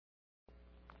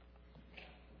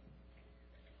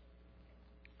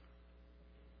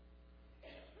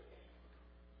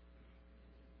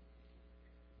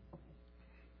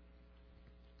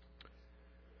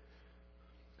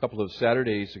couple of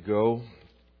Saturdays ago,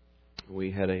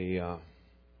 we had a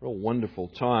real wonderful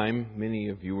time. Many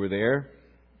of you were there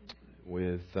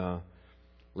with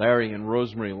Larry and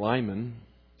Rosemary Lyman,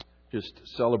 just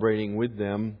celebrating with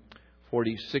them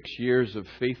 46 years of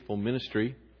faithful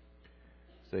ministry.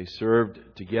 They served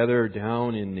together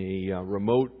down in the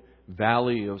remote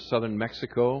valley of southern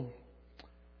Mexico,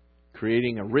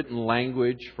 creating a written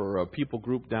language for a people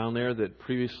group down there that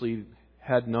previously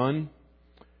had none,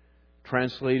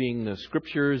 translating the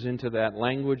Scriptures into that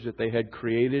language that they had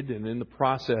created, and in the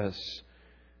process,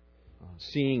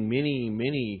 seeing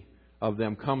many of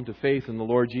them come to faith in the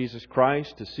Lord Jesus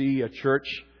Christ. To see a church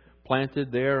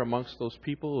planted there amongst those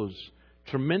people was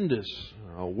tremendous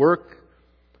work,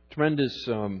 tremendous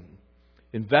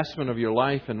investment of your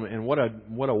life, and what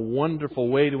a wonderful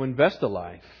way to invest a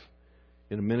life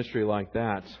in a ministry like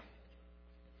that.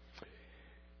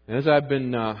 And as I've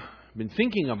been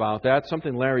thinking about that,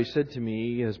 something Larry said to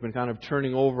me has been kind of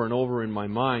turning over and over in my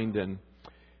mind, and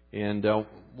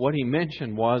what he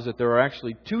mentioned was that there are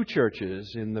actually two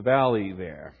churches in the valley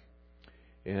there,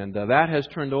 and that has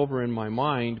turned over in my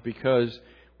mind because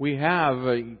we have,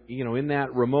 in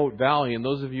that remote valley, and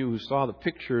those of you who saw the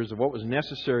pictures of what was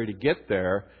necessary to get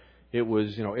there, it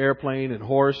was, airplane and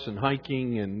horse and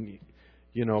hiking and,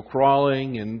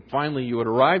 crawling, and finally you had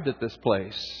arrived at this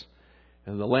place,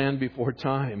 and the land before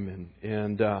time.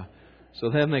 And so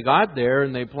then they got there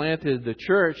and they planted the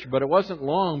church, but it wasn't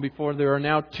long before there are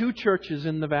now two churches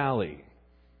in the valley.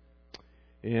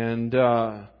 And,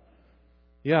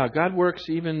 God works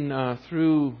even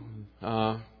through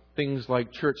things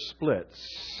like church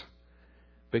splits,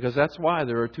 because that's why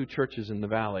there are two churches in the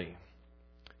valley.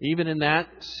 Even in that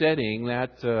setting,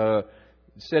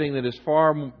 setting that is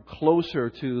far closer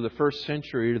to the first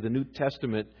century, to the New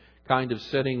Testament kind of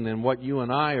setting than what you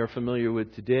and I are familiar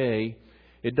with today,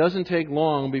 it doesn't take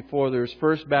long before there's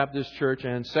First Baptist Church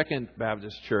and Second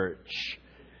Baptist Church.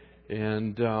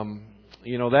 And,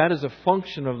 that is a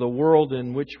function of the world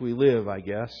in which we live, I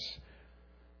guess.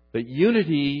 That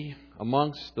unity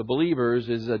amongst the believers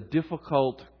is a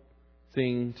difficult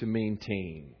thing to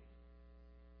maintain.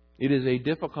 It is a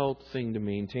difficult thing to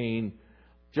maintain.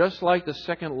 Just like the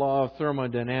second law of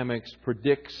thermodynamics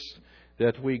predicts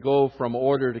that we go from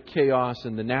order to chaos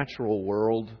in the natural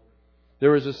world,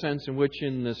 there is a sense in which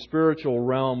in the spiritual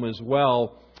realm as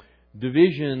well,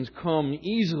 divisions come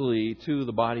easily to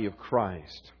the body of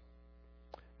Christ.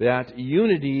 That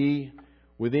unity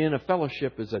within a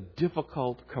fellowship is a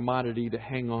difficult commodity to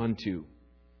hang on to.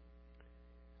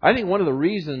 I think one of the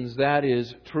reasons that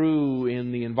is true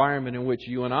in the environment in which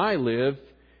you and I live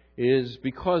is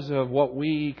because of what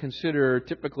we consider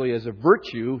typically as a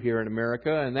virtue here in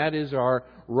America, and that is our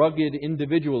rugged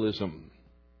individualism.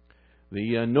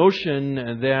 The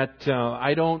notion that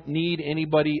I don't need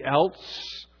anybody else,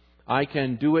 I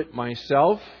can do it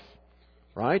myself,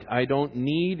 right? I don't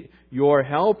need your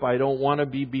help. I don't want to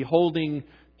be beholding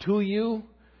to you.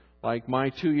 Like my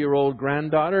 2-year-old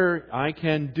granddaughter, I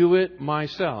can do it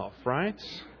myself, right?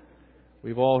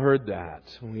 We've all heard that.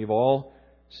 We've all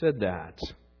said that.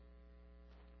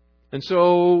 And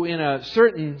so, in a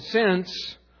certain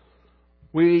sense,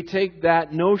 we take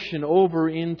that notion over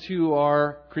into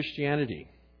our Christianity.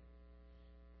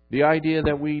 The idea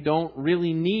that we don't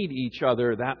really need each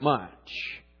other that much.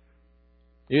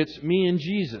 It's me and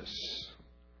Jesus,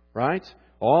 right?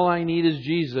 All I need is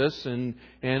Jesus, and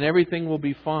everything will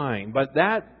be fine. But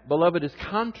that, beloved, is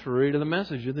contrary to the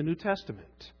message of the New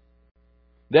Testament.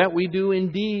 That we do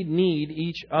indeed need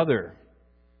each other.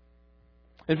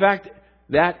 In fact,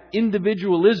 that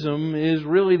individualism is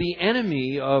really the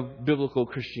enemy of biblical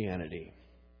Christianity.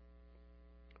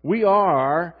 We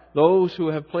are those who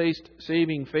have placed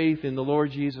saving faith in the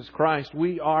Lord Jesus Christ.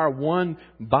 We are one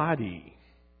body.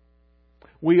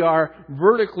 We are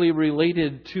vertically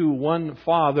related to one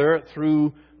Father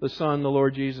through the Son, the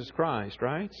Lord Jesus Christ,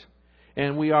 right?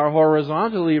 And we are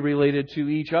horizontally related to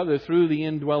each other through the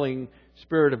indwelling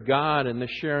Spirit of God and the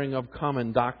sharing of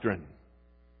common doctrine.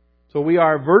 So we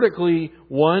are vertically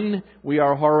one, we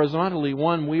are horizontally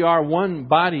one, we are one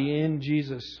body in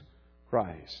Jesus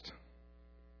Christ.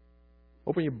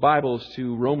 Open your Bibles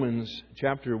to Romans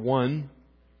chapter 1.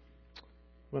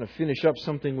 I want to finish up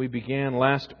something we began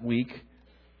last week.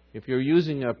 If you're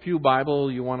using a pew Bible,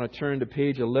 you want to turn to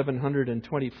page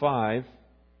 1125.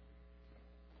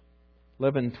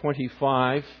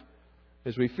 1125.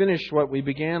 As we finish what we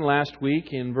began last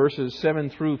week in verses 7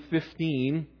 through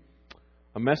 15,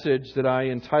 a message that I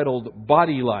entitled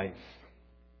Body Life.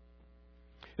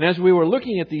 And as we were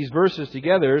looking at these verses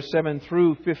together, 7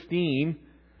 through 15,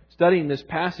 studying this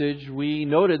passage, we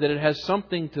noted that it has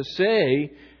something to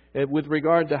say with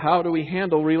regard to how do we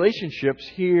handle relationships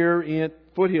here at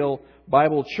Foothill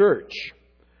Bible Church.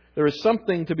 There is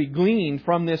something to be gleaned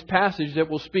from this passage that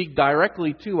will speak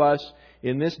directly to us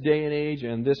in this day and age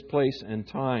and this place and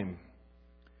time.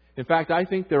 In fact, I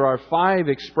think there are 5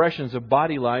 expressions of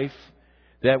body life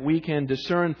that we can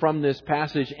discern from this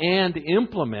passage and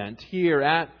implement here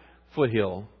at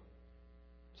Foothill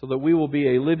so that we will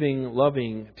be a living,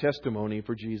 loving testimony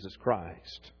for Jesus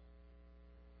Christ.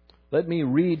 Let me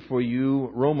read for you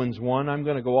Romans 1. I'm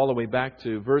going to go all the way back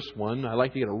to verse 1. I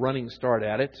like to get a running start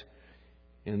at it.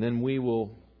 And then we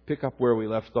will pick up where we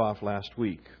left off last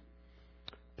week.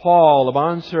 Paul, a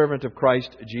bondservant of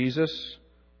Christ Jesus,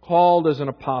 called as an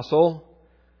apostle,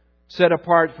 set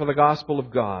apart for the gospel of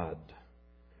God,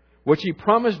 which He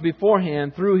promised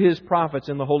beforehand through His prophets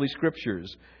in the Holy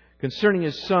Scriptures, concerning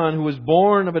His Son, who was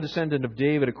born of a descendant of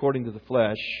David according to the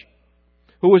flesh,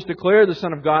 who was declared the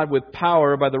Son of God with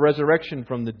power by the resurrection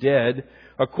from the dead,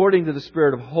 according to the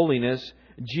Spirit of holiness,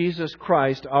 Jesus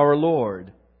Christ our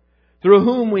Lord, through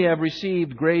whom we have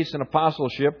received grace and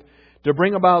apostleship to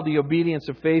bring about the obedience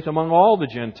of faith among all the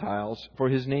Gentiles for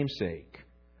His name's sake,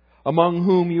 among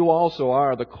whom you also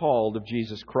are the called of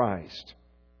Jesus Christ.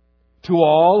 To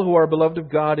all who are beloved of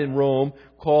God in Rome,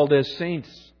 called as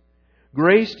saints,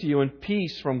 grace to you and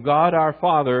peace from God our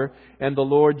Father and the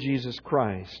Lord Jesus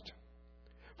Christ.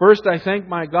 First, I thank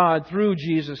my God through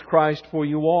Jesus Christ for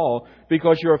you all,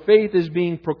 because your faith is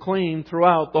being proclaimed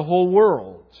throughout the whole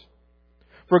world.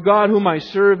 For God, whom I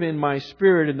serve in my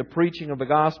spirit in the preaching of the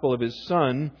gospel of His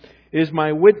Son, is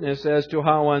my witness as to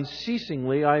how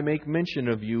unceasingly I make mention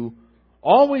of you,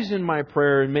 always in my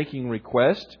prayer and making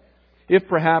request, if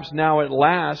perhaps now at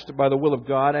last, by the will of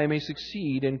God, I may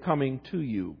succeed in coming to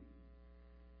you.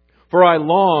 For I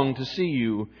long to see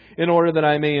you, in order that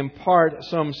I may impart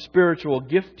some spiritual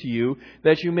gift to you,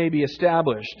 that you may be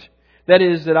established. That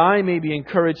is, that I may be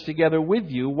encouraged together with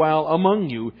you while among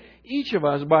you, each of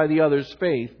us by the other's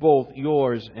faith, both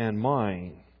yours and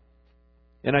mine.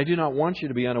 And I do not want you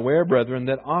to be unaware, brethren,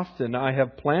 that often I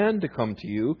have planned to come to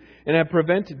you, and have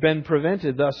been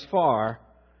prevented thus far,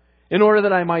 in order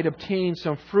that I might obtain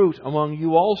some fruit among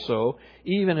you also,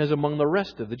 even as among the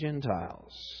rest of the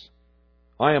Gentiles.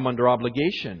 I am under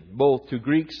obligation, both to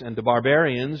Greeks and to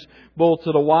barbarians, both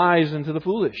to the wise and to the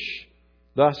foolish.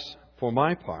 Thus, for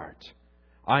my part,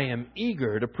 I am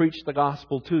eager to preach the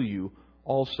gospel to you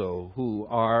also who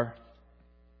are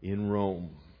in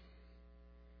Rome.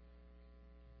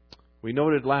 We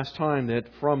noted last time that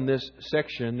from this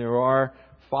section there are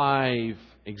 5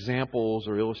 examples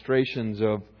or illustrations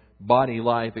of body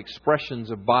life, expressions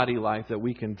of body life that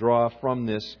we can draw from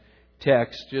this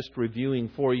text. Just reviewing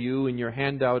for you in your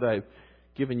handout, I've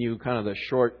given you kind of the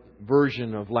short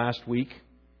version of last week.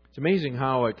 It's amazing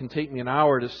how it can take me an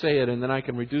hour to say it and then I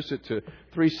can reduce it to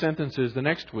 3 sentences the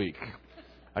next week.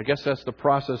 I guess that's the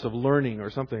process of learning or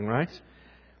something, right?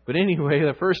 But anyway,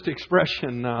 the first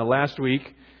expression last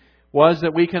week was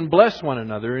that we can bless one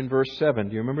another in verse 7.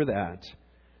 Do you remember that?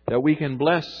 That we can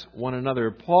bless one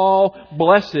another. Paul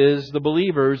blesses the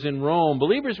believers in Rome.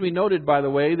 Believers, we noted, by the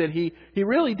way, that he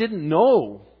really didn't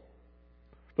know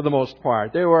for the most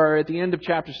part. They were at the end of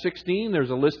chapter 16. There's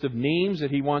a list of names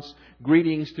that he wants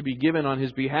greetings to be given on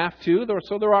his behalf to.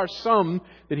 So there are some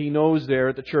that he knows there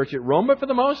at the church at Rome. But for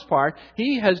the most part,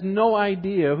 he has no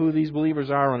idea who these believers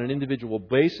are on an individual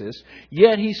basis.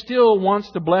 Yet he still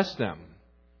wants to bless them.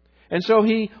 And so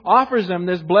he offers them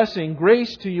this blessing,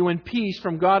 grace to you and peace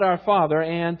from God our Father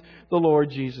and the Lord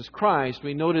Jesus Christ.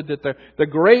 We noted that the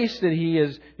grace that he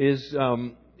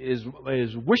is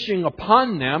wishing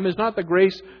upon them is not the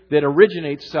grace that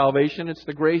originates salvation. It's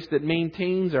the grace that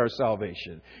maintains our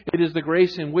salvation. It is the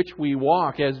grace in which we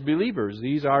walk as believers.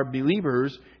 These are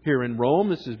believers here in Rome.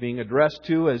 This is being addressed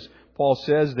to, as Paul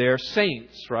says there,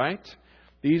 saints, right?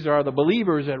 These are the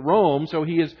believers at Rome, so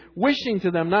he is wishing to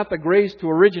them not the grace to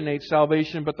originate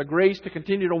salvation, but the grace to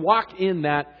continue to walk in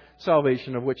that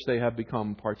salvation of which they have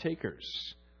become partakers.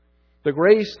 The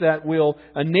grace that will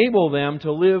enable them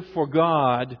to live for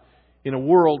God in a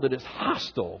world that is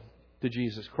hostile to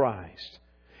Jesus Christ.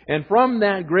 And from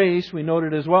that grace, we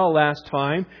noted as well last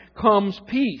time, comes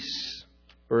peace.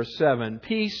 Verse 7,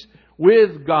 peace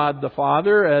with God the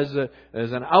Father as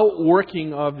an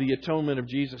outworking of the atonement of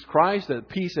Jesus Christ. That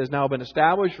peace has now been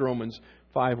established, Romans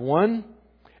 5:1.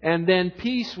 And then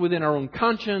peace within our own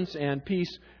conscience and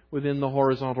peace within the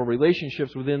horizontal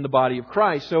relationships within the body of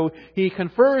Christ. So he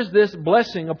confers this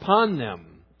blessing upon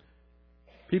them.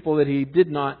 people that he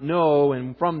did not know,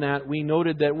 and from that we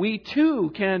noted that we too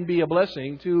can be a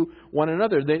blessing to one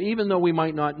another. That even though we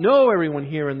might not know everyone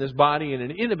here in this body in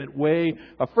an intimate way,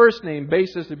 a first name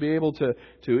basis to be able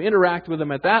to interact with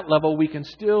them at that level, we can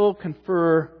still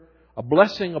confer a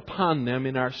blessing upon them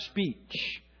in our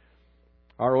speech.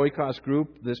 Our Oikos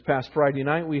group, this past Friday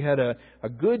night, we had a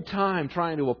good time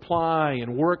trying to apply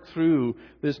and work through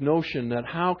this notion that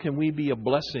how can we be a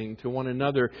blessing to one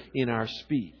another in our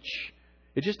speech.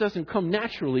 It just doesn't come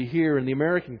naturally here in the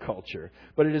American culture,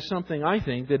 but it is something I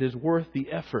think that is worth the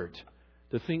effort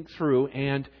to think through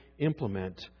and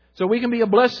implement. So we can be a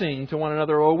blessing to one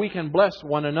another, or we can bless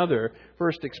one another.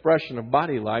 First expression of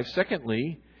body life.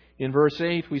 Secondly, in verse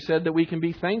 8, we said that we can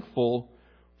be thankful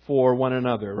for one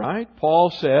another, right? Paul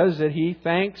says that he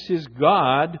thanks his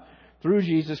God through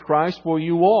Jesus Christ for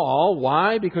you all.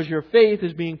 Why? Because your faith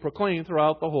is being proclaimed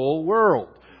throughout the whole world.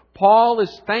 Paul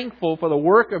is thankful for the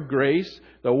work of grace,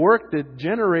 the work that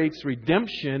generates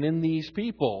redemption in these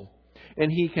people. And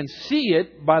he can see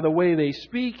it by the way they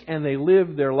speak and they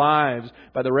live their lives,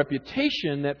 by the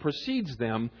reputation that precedes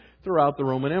them throughout the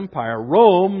Roman Empire.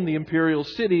 Rome, the imperial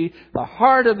city, the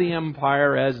heart of the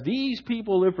empire, as these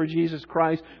people live for Jesus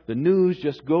Christ, the news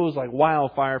just goes like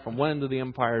wildfire from one end of the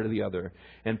empire to the other.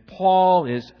 And Paul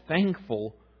is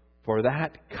thankful for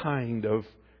that kind of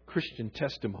Christian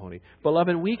testimony.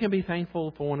 Beloved, we can be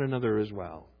thankful for one another as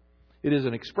well. It is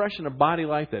an expression of body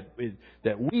life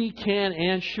that we can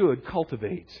and should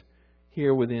cultivate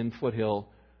here within Foothill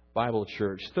Bible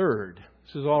Church. Third,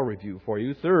 this is all review for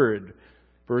you. Third,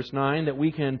 verse 9, that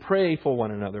we can pray for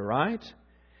one another, right?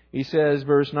 He says,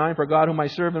 verse 9, for God whom I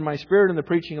serve in my spirit in the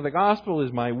preaching of the gospel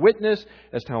is my witness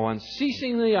as to how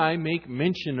unceasingly I make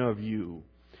mention of you.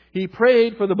 He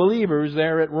prayed for the believers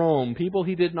there at Rome, people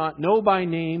he did not know by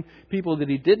name, people that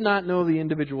he did not know the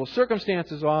individual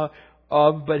circumstances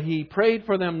of, but he prayed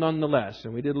for them nonetheless.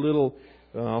 And we did a little,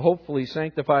 hopefully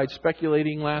sanctified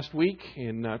speculating last week,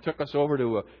 and took us over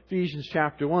to Ephesians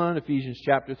chapter 1, Ephesians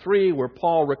chapter 3, where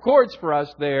Paul records for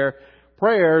us there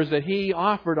prayers that he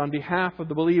offered on behalf of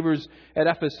the believers at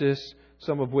Ephesus,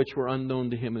 some of which were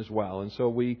unknown to him as well. And so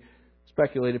we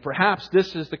speculated perhaps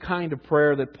this is the kind of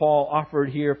prayer that Paul offered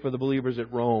here for the believers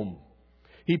at Rome.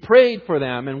 He prayed for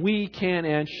them, and we can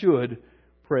and should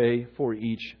pray for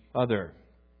each other.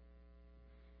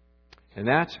 And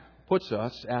that puts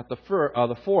us at the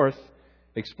fourth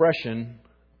expression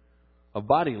of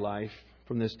body life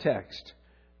from this text.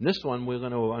 And this one we're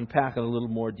going to unpack in a little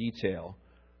more detail.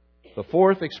 The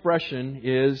fourth expression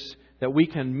is that we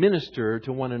can minister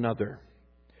to one another.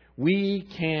 We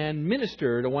can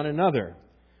minister to one another.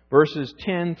 Verses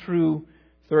 10 through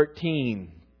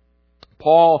 13.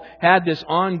 Paul had this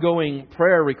ongoing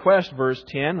prayer request, verse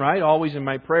 10, right? Always in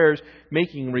my prayers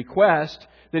making request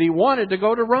that he wanted to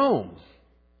go to Rome.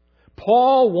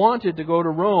 Paul wanted to go to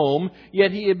Rome,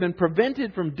 yet he had been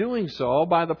prevented from doing so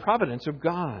by the providence of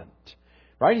God.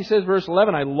 Right? He says, verse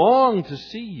 11, I long to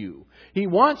see you. He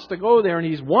wants to go there, and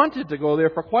he's wanted to go there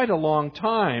for quite a long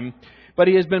time. But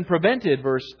he has been prevented,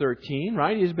 verse 13,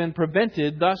 right? He has been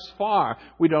prevented thus far.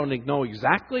 We don't know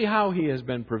exactly how he has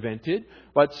been prevented,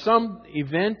 but some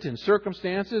event and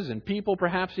circumstances and people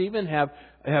perhaps even have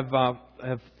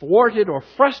thwarted or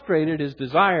frustrated his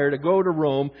desire to go to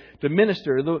Rome to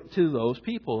minister to those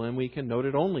people. And we can note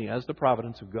it only as the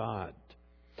providence of God.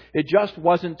 It just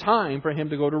wasn't time for him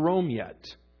to go to Rome yet.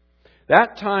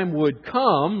 That time would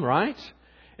come, right?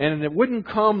 And it wouldn't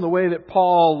come the way that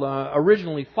Paul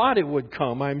originally thought it would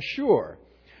come, I'm sure.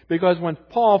 Because when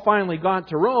Paul finally got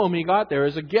to Rome, he got there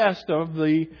as a guest of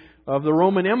the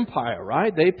Roman Empire,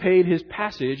 right? They paid his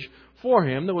passage for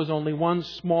him. There was only one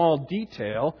small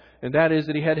detail, and that is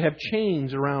that he had to have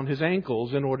chains around his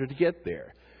ankles in order to get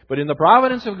there. But in the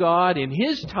providence of God, in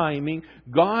His timing,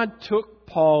 God took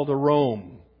Paul to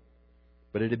Rome.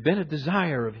 But it had been a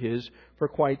desire of his for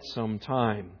quite some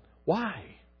time. Why?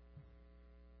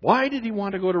 Why did he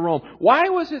want to go to Rome? Why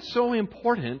was it so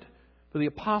important for the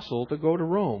apostle to go to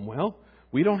Rome? Well,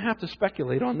 we don't have to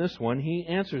speculate on this one. He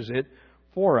answers it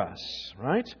for us,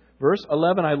 right? Verse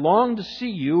 11, I long to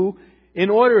see you in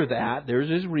order that, there's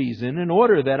his reason, in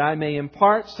order that I may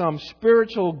impart some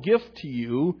spiritual gift to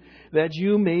you that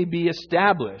you may be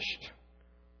established.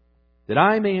 That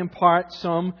I may impart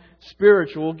some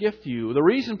spiritual gift to you. The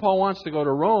reason Paul wants to go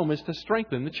to Rome is to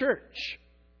strengthen the church.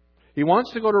 He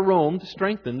wants to go to Rome to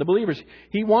strengthen the believers.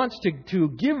 He wants to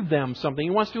give them something. He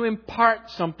wants to impart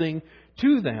something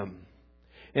to them.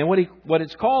 And what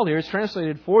it's called here is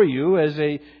translated for you as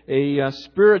a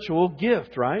spiritual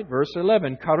gift, right? Verse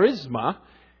 11, charisma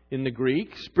in the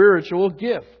Greek, spiritual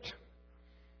gift.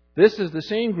 This is the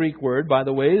same Greek word, by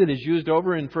the way, that is used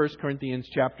over in 1 Corinthians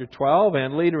chapter 12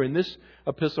 and later in this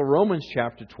epistle, Romans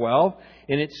chapter 12.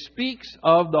 And it speaks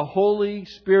of the Holy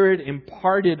Spirit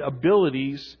imparted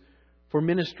abilities for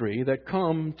ministry that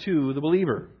come to the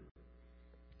believer.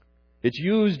 It's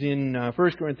used in 1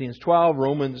 Corinthians 12,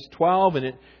 Romans 12, and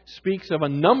it speaks of a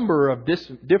number of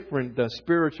different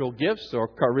spiritual gifts or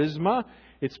charisma.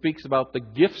 It speaks about the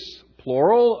gifts,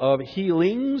 plural, of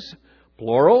healings,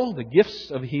 plural, the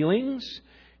gifts of healings.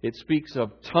 It speaks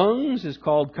of tongues, is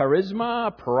called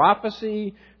charisma,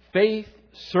 prophecy, faith,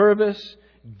 service,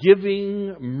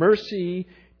 giving, mercy,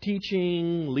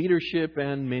 teaching, leadership,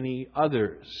 and many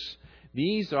others.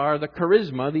 These are the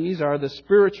charisma, these are the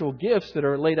spiritual gifts that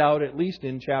are laid out at least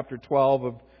in chapter 12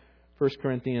 of 1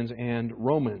 Corinthians and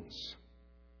Romans.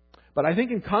 But I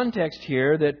think in context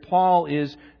here that Paul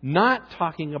is not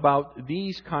talking about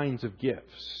these kinds of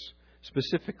gifts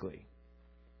specifically.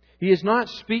 He is not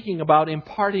speaking about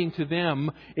imparting to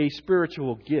them a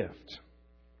spiritual gift.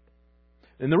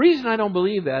 And the reason I don't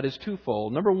believe that is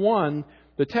twofold. Number one,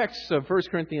 the texts of 1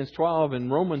 Corinthians 12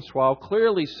 and Romans 12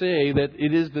 clearly say that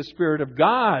it is the Spirit of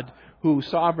God who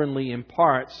sovereignly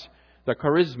imparts the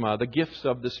charisma, the gifts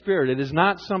of the Spirit. It is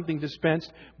not something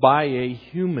dispensed by a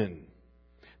human.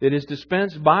 It is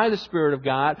dispensed by the Spirit of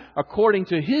God according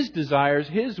to His desires,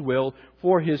 His will,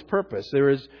 for His purpose. There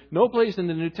is no place in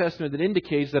the New Testament that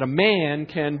indicates that a man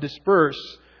can disperse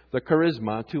the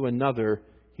charisma to another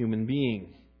human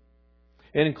being.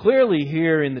 And clearly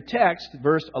here in the text,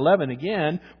 verse 11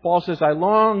 again, Paul says, I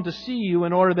long to see you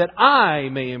in order that I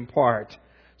may impart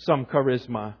some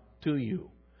charisma to you.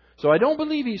 So I don't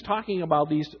believe he's talking about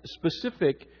these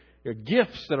specific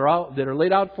gifts that are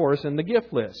laid out for us in the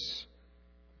gift lists.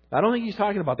 I don't think he's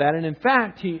talking about that. And in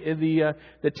fact,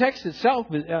 the text itself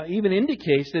even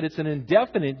indicates that it's an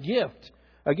indefinite gift.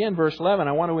 Again, verse 11,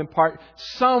 I want to impart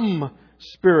some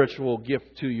spiritual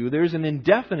gift to you. There's an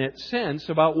indefinite sense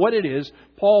about what it is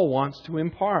Paul wants to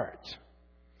impart.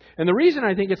 And the reason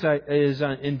I think it's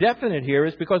indefinite here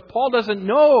is because Paul doesn't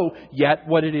know yet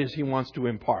what it is he wants to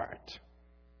impart.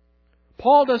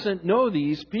 Paul doesn't know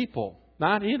these people,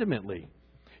 not intimately.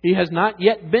 He has not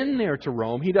yet been there to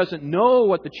Rome. He doesn't know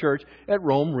what the church at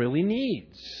Rome really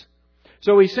needs.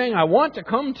 So he's saying, I want to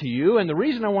come to you, and the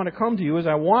reason I want to come to you is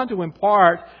I want to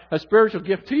impart a spiritual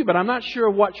gift to you, but I'm not sure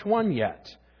which one yet.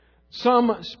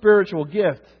 Some spiritual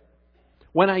gift.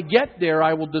 When I get there,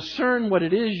 I will discern what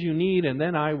it is you need, and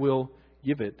then I will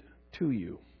give it to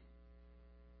you.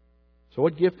 So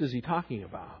what gift is he talking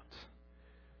about?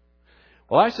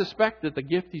 Well, I suspect that the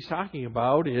gift he's talking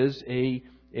about is a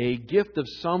gift of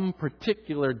some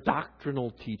particular doctrinal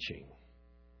teaching.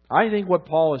 I think what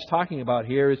Paul is talking about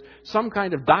here is some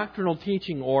kind of doctrinal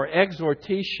teaching or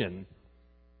exhortation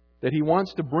that he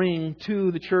wants to bring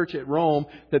to the church at Rome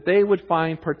that they would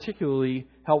find particularly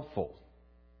helpful.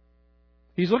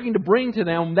 He's looking to bring to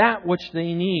them that which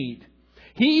they need.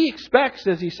 He expects,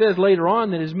 as he says later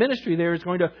on, that his ministry there is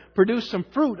going to produce some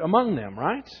fruit among them,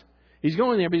 right? He's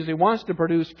going there because he wants to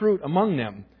produce fruit among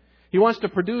them. He wants to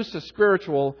produce a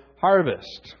spiritual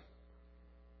harvest.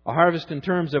 A harvest in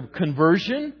terms of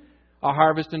conversion. A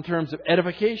harvest in terms of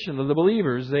edification of the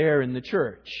believers there in the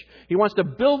church. He wants to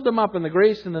build them up in the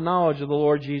grace and the knowledge of the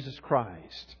Lord Jesus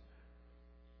Christ.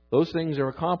 Those things are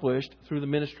accomplished through the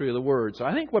ministry of the Word. So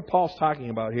I think what Paul's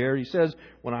talking about here, he says,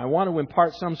 when I want to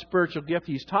impart some spiritual gift,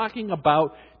 he's talking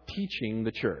about teaching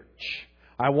the church.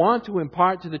 I want to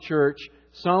impart to the church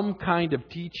some kind of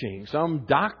teaching, some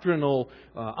doctrinal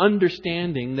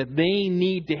understanding that they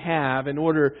need to have in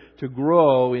order to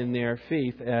grow in their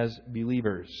faith as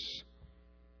believers.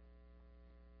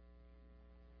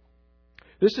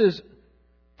 This is,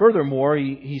 furthermore,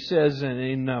 he says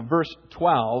in verse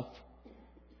 12,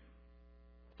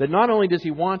 that not only does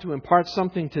he want to impart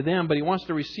something to them, but he wants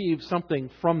to receive something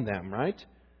from them, right?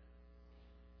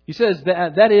 He says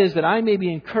that is that I may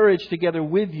be encouraged together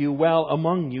with you well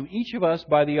among you, each of us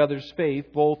by the other's faith,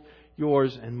 both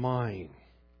yours and mine.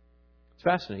 It's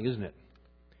fascinating, isn't it?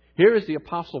 Here is the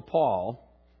Apostle Paul,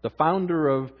 the founder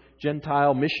of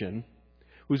Gentile mission,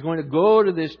 who's going to go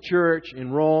to this church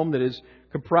in Rome that is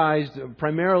comprised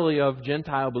primarily of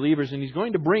Gentile believers, and he's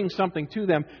going to bring something to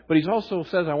them, but he also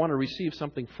says, I want to receive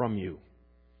something from you.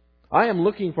 I am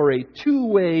looking for a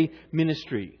two-way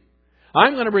ministry.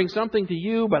 I'm going to bring something to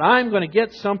you, but I'm going to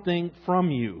get something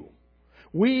from you.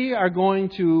 We are going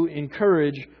to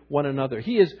encourage one another.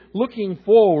 He is looking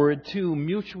forward to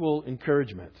mutual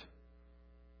encouragement.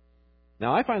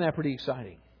 Now, I find that pretty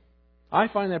exciting. I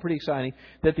find that pretty exciting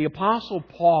that the Apostle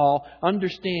Paul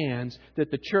understands that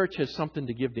the church has something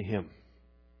to give to him.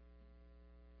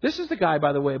 This is the guy,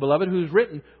 by the way, beloved, who's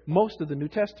written most of the New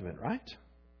Testament, right?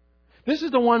 This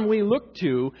is the one we look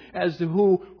to as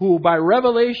who by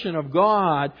revelation of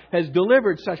God has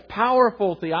delivered such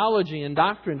powerful theology and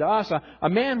doctrine to us. A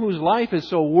man whose life is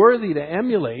so worthy to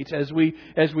emulate as we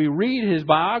read his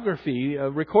biography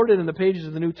recorded in the pages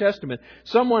of the New Testament.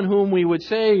 Someone whom we would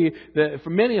say that for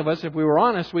many of us, if we were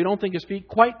honest, we don't think his feet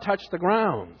quite touch the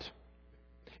ground.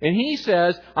 And he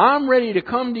says, I'm ready to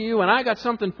come to you and I got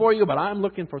something for you, but I'm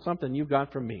looking for something you've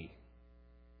got from me.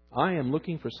 I am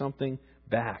looking for something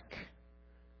back.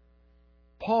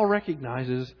 Paul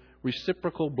recognizes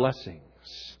reciprocal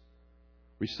blessings.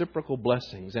 Reciprocal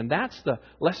blessings. And that's the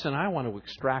lesson I want to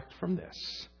extract from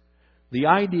this. The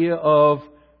idea of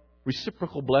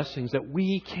reciprocal blessings, that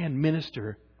we can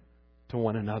minister to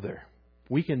one another.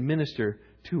 We can minister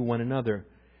to one another.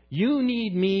 You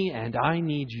need me and I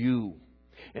need you.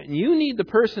 And you need the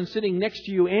person sitting next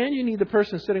to you, and you need the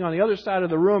person sitting on the other side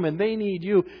of the room, and they need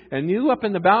you. And you up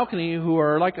in the balcony who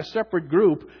are like a separate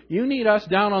group, you need us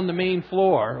down on the main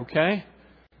floor, okay?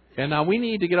 And now we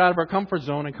need to get out of our comfort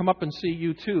zone and come up and see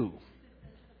you too.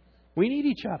 We need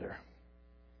each other.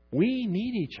 We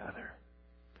need each other.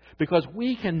 Because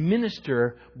we can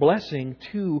minister blessing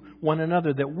to one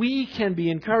another, that we can be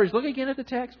encouraged. Look again at the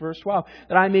text, verse 12.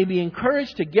 That I may be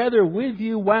encouraged together with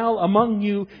you while among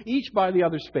you, each by the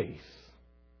other's faith.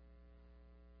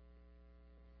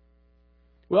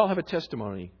 We all have a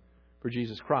testimony for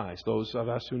Jesus Christ, those of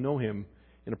us who know Him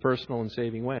in a personal and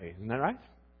saving way. Isn't that right?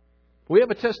 We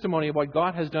have a testimony of what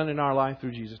God has done in our life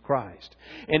through Jesus Christ.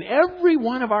 And every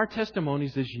one of our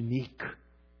testimonies is unique.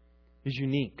 Is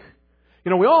unique. You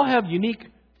know, we all have unique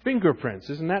fingerprints.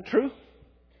 Isn't that true?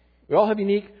 We all have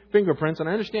unique fingerprints. And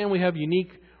I understand we have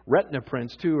unique retina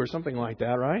prints too, or something like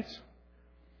that, right?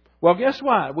 Well, guess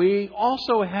what? We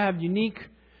also have unique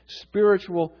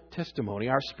spiritual testimony.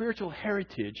 Our spiritual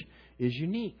heritage is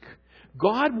unique.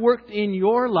 God worked in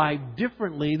your life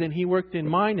differently than He worked in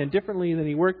mine, and differently than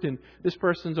He worked in this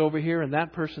person's over here and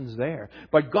that person's there.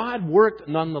 But God worked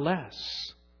nonetheless.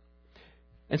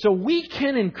 And so we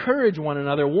can encourage one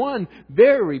another. One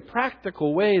very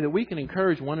practical way that we can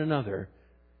encourage one another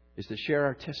is to share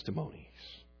our testimonies.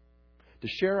 To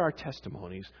share our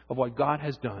testimonies of what God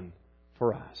has done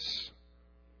for us.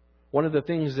 One of the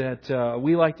things that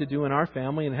we like to do in our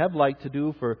family and have liked to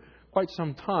do for quite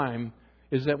some time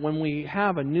is that when we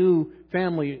have a new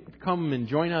family come and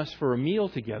join us for a meal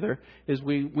together, is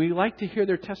we like to hear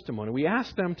their testimony. We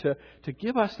ask them to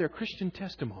give us their Christian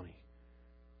testimony.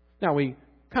 Now, we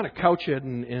kind of couch it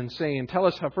and saying, tell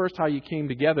us how you came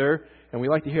together, and we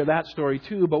like to hear that story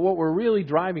too, but what we're really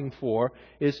driving for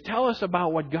is tell us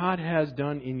about what God has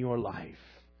done in your life.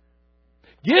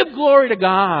 Give glory to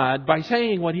God by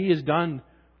saying what He has done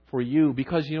for you,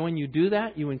 because you know, when you do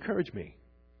that, you encourage me.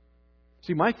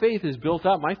 See, my faith is built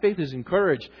up. My faith is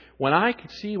encouraged when I can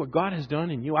see what God has done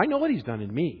in you. I know what He's done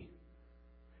in me.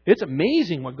 It's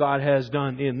amazing what God has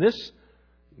done in this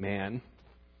man.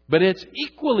 But it's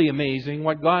equally amazing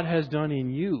what God has done in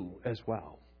you as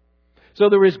well. So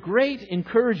there is great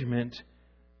encouragement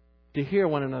to hear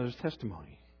one another's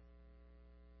testimony.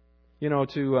 You know,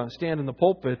 to stand in the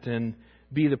pulpit and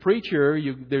be the preacher,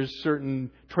 there's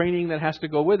certain training that has to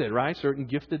go with it, right? Certain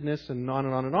giftedness and on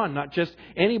and on and on. Not just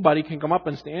anybody can come up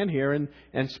and stand here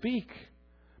and speak.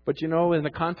 But you know, in the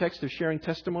context of sharing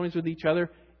testimonies with each other,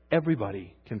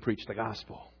 everybody can preach the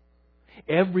gospel.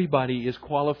 Everybody is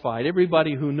qualified.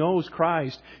 Everybody who knows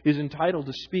Christ is entitled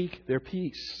to speak their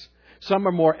piece. Some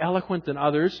are more eloquent than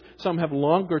others. Some have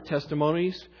longer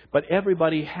testimonies. But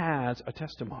everybody has a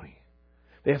testimony.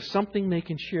 They have something they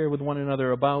can share with one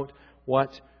another about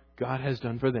what God has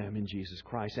done for them in Jesus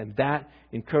Christ. And that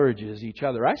encourages each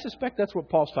other. I suspect that's what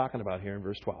Paul's talking about here in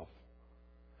verse 12.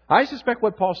 I suspect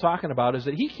what Paul's talking about is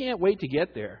that he can't wait to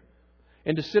get there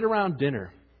and to sit around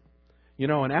dinner. You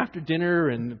know, and after dinner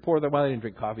and well, they didn't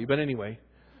drink coffee, but anyway,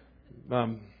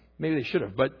 maybe they should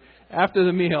have. But after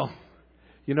the meal,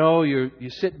 you know, you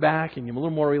sit back and you're a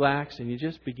little more relaxed and you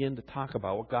just begin to talk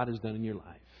about what God has done in your life.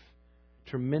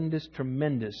 Tremendous,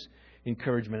 tremendous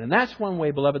encouragement. And that's one way,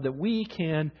 beloved, that we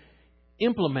can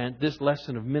implement this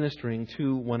lesson of ministering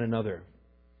to one another.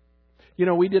 You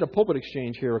know, we did a pulpit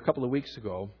exchange here a couple of weeks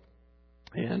ago.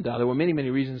 And there were many, many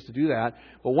reasons to do that.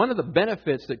 But one of the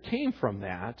benefits that came from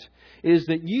that is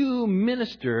that you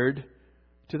ministered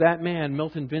to that man,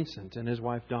 Milton Vincent, and his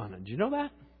wife, Donna. Did you know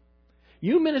that?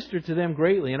 You ministered to them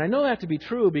greatly. And I know that to be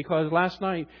true because last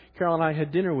night, Carol and I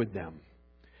had dinner with them.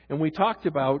 And we talked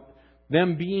about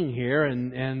them being here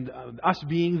and us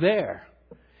being there.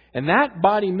 And that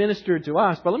body ministered to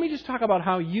us. But let me just talk about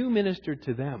how you ministered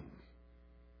to them.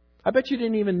 I bet you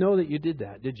didn't even know that you did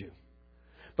that, did you?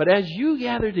 But as you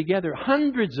gather together,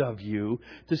 hundreds of you,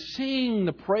 to sing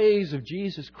the praise of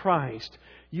Jesus Christ,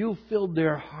 you filled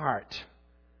their heart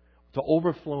to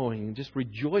overflowing, just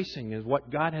rejoicing at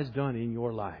what God has done in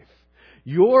your life.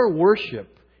 Your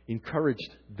worship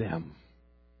encouraged them.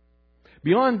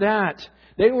 Beyond that,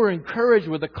 they were encouraged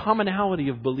with a commonality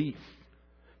of belief.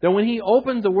 That when He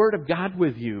opened the Word of God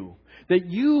with you, that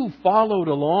you followed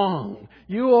along.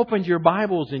 You opened your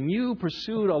Bibles and you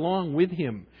pursued along with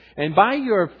Him. And by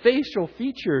your facial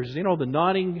features, the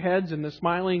nodding heads and the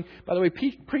smiling. By the way,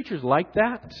 preachers like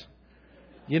that.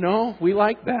 We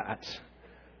like that.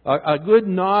 A good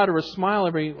nod or a smile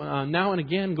every now and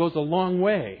again goes a long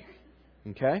way.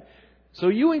 Okay? So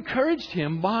you encouraged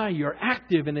him by your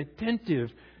active and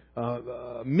attentive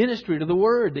ministry to the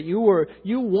Word, that you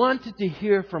wanted to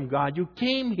hear from God. You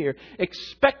came here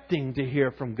expecting to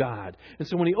hear from God. And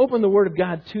so when He opened the Word of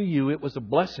God to you, it was a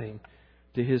blessing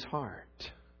to His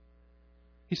heart.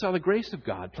 He saw the grace of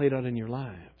God played out in your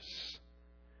lives.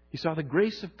 He saw the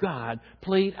grace of God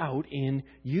played out in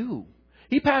you.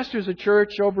 He pastors a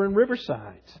church over in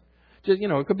Riverside.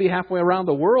 It could be halfway around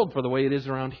the world for the way it is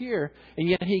around here. And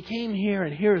yet He came here,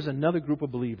 and here is another group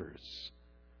of believers.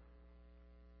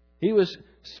 He was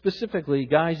specifically,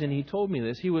 guys, and he told me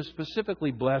this, he was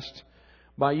specifically blessed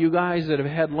by you guys that have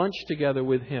had lunch together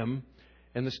with him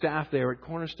and the staff there at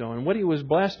Cornerstone. And what he was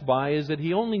blessed by is that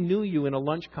he only knew you in a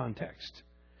lunch context.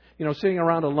 Sitting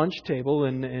around a lunch table,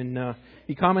 and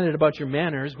he commented about your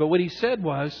manners, but what he said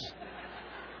was,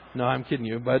 no, I'm kidding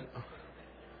you, but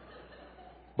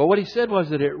what he said was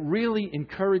that it really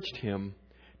encouraged him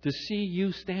to see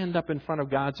you stand up in front of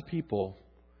God's people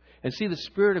and see the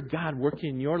Spirit of God working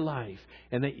in your life.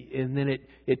 And then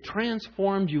it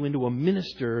transformed you into a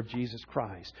minister of Jesus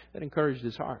Christ. That encouraged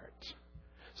his heart.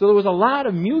 So there was a lot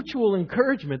of mutual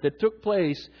encouragement that took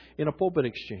place in a pulpit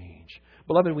exchange.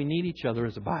 Beloved, we need each other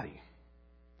as a body.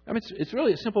 I mean, it's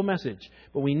really a simple message,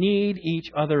 but we need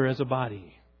each other as a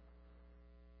body.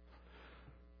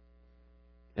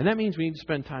 And that means we need to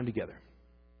spend time together.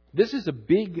 This is a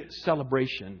big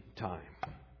celebration time.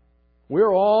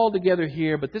 We're all together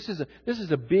here, but this is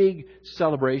a big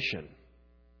celebration.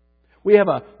 We have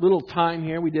a little time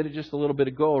here. We did it just a little bit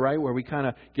ago, right? Where we kind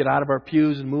of get out of our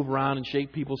pews and move around and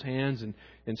shake people's hands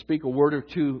and speak a word or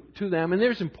two to them. And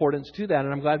there's importance to that,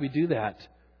 and I'm glad we do that.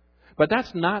 But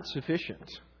that's not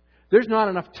sufficient. There's not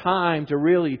enough time to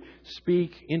really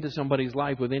speak into somebody's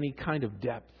life with any kind of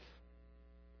depth.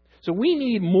 So we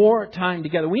need more time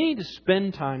together. We need to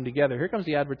spend time together. Here comes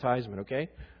the advertisement, okay?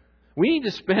 We need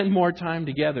to spend more time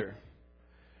together.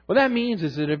 What that means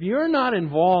is that if you're not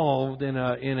involved in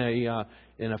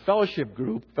a fellowship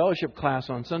group, fellowship class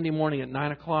on Sunday morning at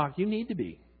 9 o'clock, you need to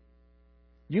be.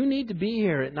 You need to be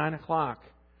here at 9 o'clock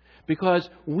because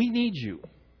we need you.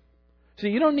 See,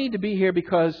 you don't need to be here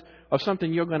because of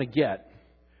something you're going to get.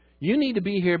 You need to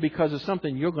be here because of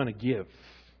something you're going to give.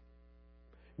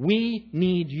 We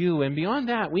need you. And beyond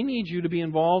that, we need you to be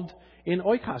involved in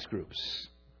oikos groups.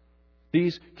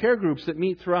 These care groups that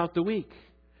meet throughout the week.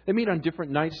 They meet on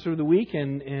different nights through the week,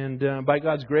 and by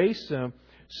God's grace,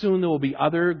 soon there will be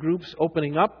other groups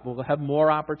opening up. We'll have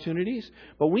more opportunities.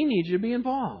 But we need you to be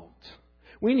involved.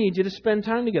 We need you to spend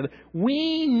time together.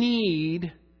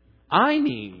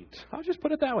 I'll just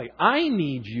put it that way. I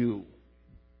need you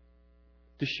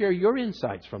to share your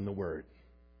insights from the Word.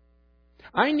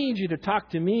 I need you to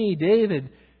talk to me, David.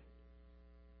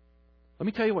 Let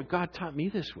me tell you what God taught me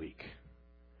this week.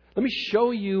 Let me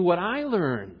show you what I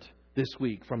learned this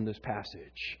week from this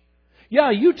passage.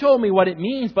 Yeah, you told me what it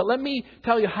means, but let me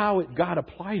tell you how God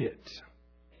applied it.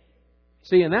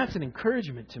 See, and that's an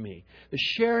encouragement to me. The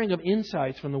sharing of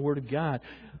insights from the Word of God.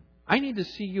 I need to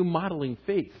see you modeling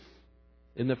faith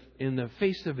in the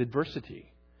face of adversity.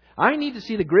 I need to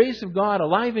see the grace of God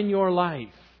alive in your life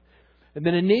and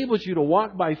that enables you to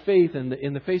walk by faith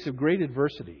in the face of great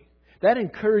adversity. That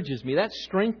encourages me. That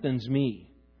strengthens me.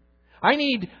 I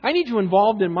need you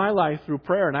involved in my life through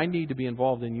prayer, and I need to be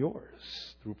involved in yours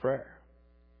through prayer.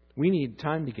 We need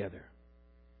time together.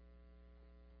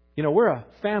 We're a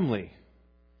family.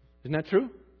 Isn't that true?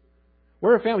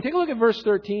 We're a family. Take a look at verse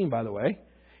 13, by the way.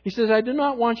 He says, I do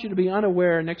not want you to be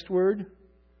unaware, next word,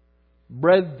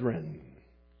 brethren.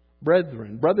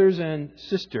 Brethren, brothers and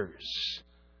sisters.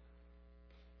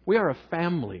 We are a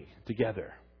family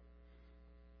together.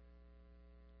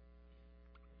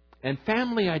 And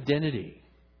family identity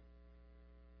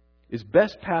is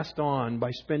best passed on by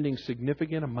spending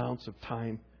significant amounts of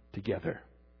time together.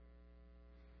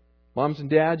 Moms and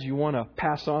dads, you want to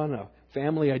pass on a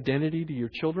family identity to your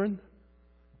children?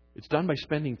 It's done by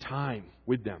spending time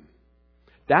with them.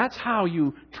 That's how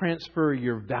you transfer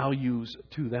your values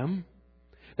to them.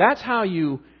 That's how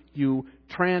you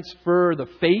transfer the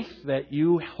faith that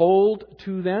you hold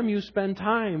to them. You spend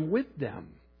time with them.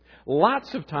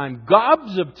 Lots of time,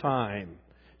 gobs of time.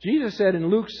 Jesus said in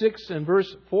Luke 6 and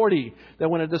verse 40 that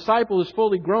when a disciple is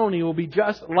fully grown, he will be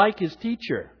just like his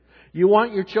teacher. You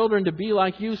want your children to be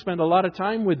like you, spend a lot of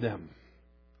time with them.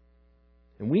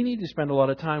 And we need to spend a lot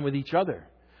of time with each other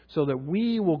so that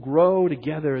we will grow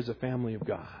together as a family of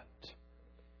God.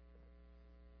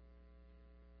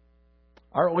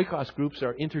 Our Oikos groups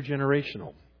are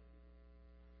intergenerational.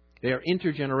 They are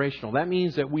intergenerational. That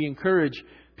means that we encourage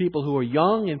people who are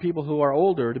young and people who are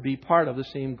older to be part of the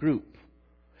same group.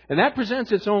 And that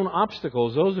presents its own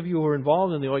obstacles. Those of you who are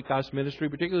involved in the Oikos ministry,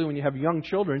 particularly when you have young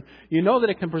children, you know that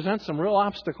it can present some real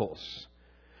obstacles.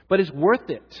 But it's worth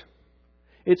it.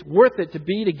 It's worth it to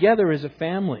be together as a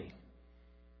family.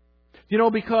 You know,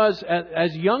 because the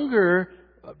younger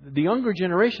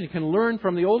generation can learn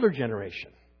from the older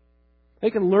generation. They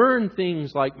can learn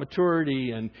things like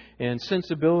maturity and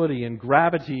sensibility and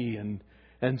gravity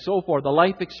and so forth, the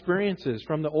life experiences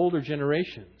from the older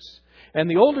generations. And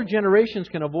the older generations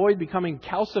can avoid becoming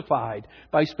calcified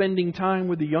by spending time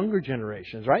with the younger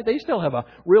generations, right? They still have a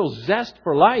real zest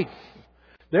for life.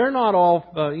 They're not all,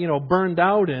 burned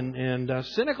out and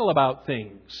cynical about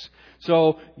things.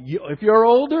 So if you're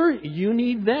older, you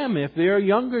need them. If they're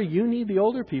younger, you need the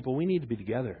older people. We need to be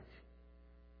together.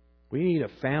 We need a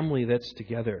family that's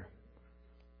together.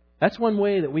 That's one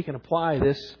way that we can apply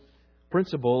this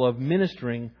principle of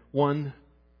ministering one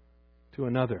to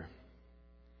another.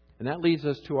 And that leads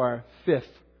us to our fifth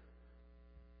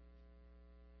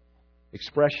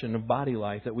expression of body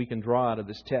life that we can draw out of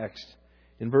this text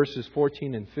in verses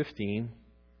 14 and 15.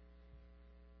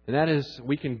 And that is,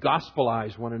 we can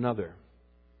gospelize one another.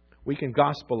 We can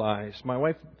gospelize. My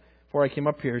wife, before I came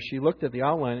up here, she looked at the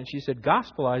outline and she said,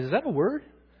 gospelize, is that a word?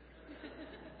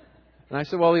 And I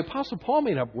said, well, the Apostle Paul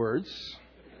made up words.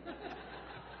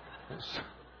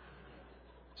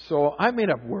 So I made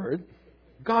up word.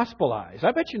 Gospelize.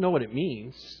 I bet you know what it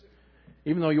means,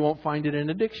 even though you won't find it in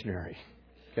a dictionary.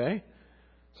 Okay?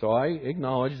 So I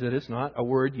acknowledge that it's not a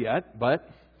word yet, but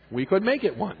we could make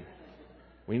it one.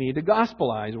 We need to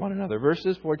gospelize one another.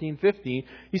 Verses 14, 15,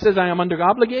 he says, I am under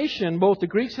obligation both to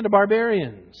Greeks and to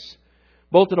barbarians,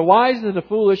 both to the wise and to the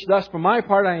foolish. Thus, for my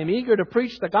part, I am eager to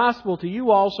preach the gospel to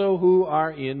you also who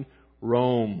are in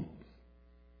Rome.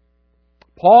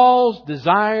 Paul's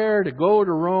desire to go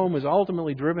to Rome is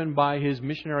ultimately driven by his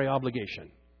missionary obligation.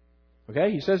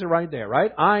 Okay? He says it right there,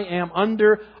 right? I am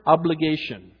under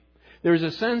obligation. There's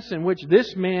a sense in which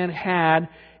this man had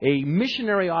a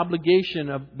missionary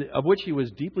obligation of which he was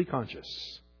deeply conscious.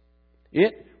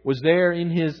 It was there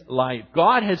in his life.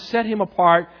 God has set him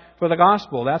apart for the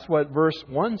gospel. That's what verse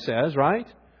 1 says, right?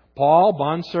 Paul,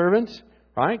 bondservant,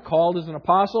 right? Called as an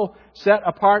apostle, set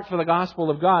apart for the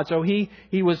gospel of God. So he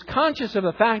was conscious of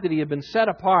the fact that he had been set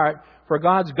apart for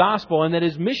God's gospel and that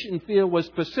his mission field was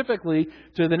specifically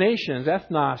to the nations,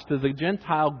 ethnos, to the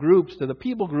Gentile groups, to the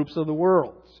people groups of the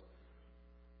world.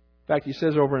 In fact, he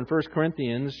says over in 1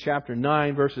 Corinthians chapter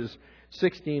 9, verses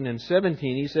 16 and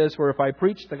 17, he says, for if I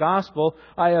preach the gospel,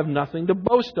 I have nothing to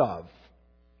boast of.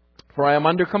 For I am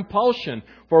under compulsion.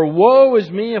 For woe is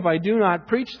me if I do not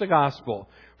preach the gospel.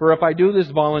 For if I do this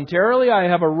voluntarily, I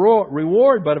have a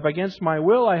reward. But if against my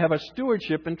will, I have a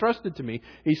stewardship entrusted to me.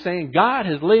 He's saying God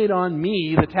has laid on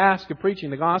me the task of preaching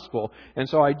the gospel. And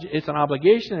so it's an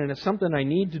obligation and it's something I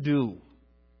need to do.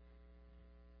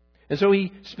 And so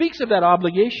he speaks of that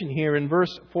obligation here in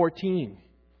verse 14.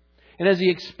 And as he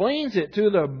explains it to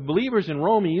the believers in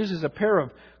Rome, he uses a pair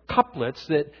of couplets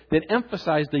that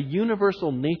emphasize the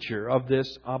universal nature of this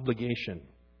obligation.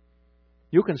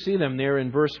 You can see them there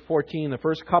in verse 14. The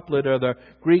first couplet are the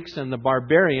Greeks and the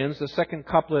barbarians. The second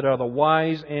couplet are the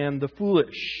wise and the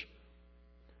foolish.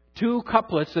 Two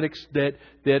couplets that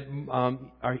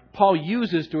Paul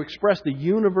uses to express the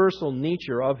universal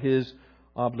nature of his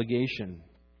obligation.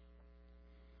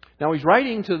 Now he's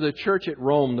writing to the church at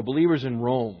Rome, the believers in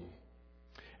Rome.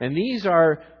 And these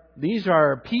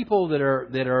are people that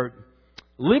are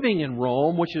living in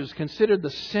Rome, which is considered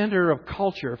the center of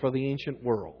culture for the ancient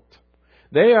world.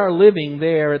 They are living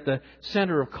there at the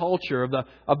center of culture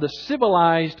of the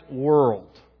civilized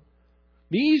world.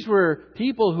 These were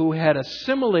people who had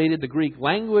assimilated the Greek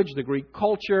language, the Greek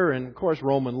culture, and of course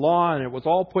Roman law, and it was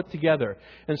all put together.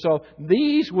 And so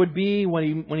these would be,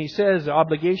 when he says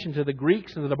obligation to the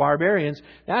Greeks and to the barbarians,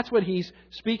 that's what he's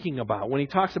speaking about when he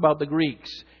talks about the Greeks.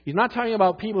 He's not talking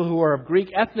about people who are of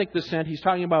Greek ethnic descent. He's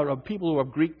talking about people who are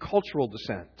of Greek cultural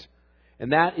descent.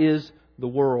 And that is the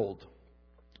world,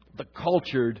 the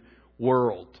cultured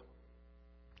world.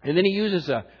 And then he uses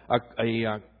a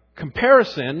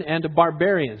comparison and to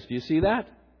barbarians. Do you see that?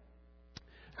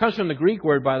 It comes from the Greek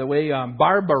word, by the way,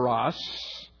 barbaros.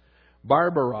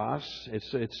 Barbaros.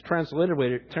 It's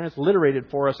transliterated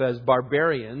for us as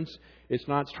barbarians. It's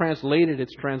not translated,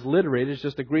 it's transliterated. It's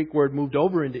just the Greek word moved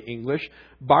over into English.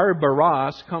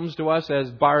 Barbaros comes to us as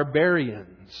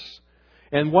barbarians.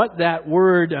 And what that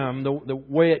word, the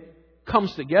way it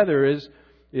comes together is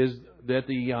that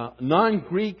the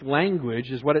non-Greek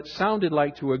language is what it sounded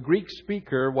like to a Greek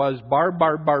speaker was bar.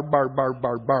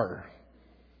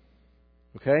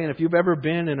 Okay, and if you've ever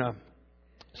been in a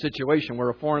situation where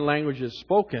a foreign language is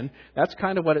spoken, that's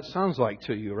kind of what it sounds like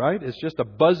to you, right? It's just a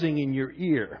buzzing in your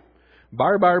ear.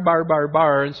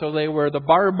 Bar. And so they were the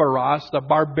barbaros, the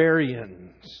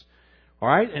barbarians. All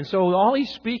right? And so all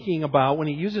he's speaking about when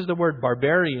he uses the word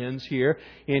barbarians here,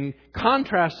 in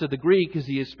contrast to the Greek, is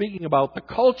he is speaking about the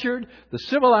cultured, the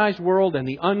civilized world, and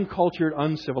the uncultured,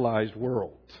 uncivilized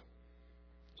world.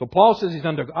 So Paul says he's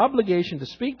under obligation to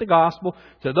speak the gospel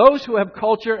to those who have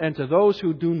culture and to those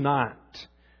who do not.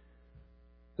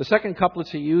 The second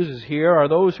couplets he uses here are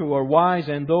those who are wise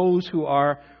and those who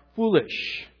are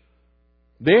foolish.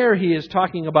 There he is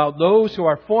talking about those who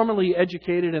are formally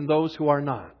educated and those who are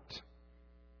not.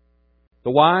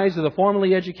 The wise are the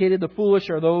formally educated, the foolish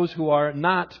are those who are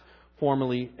not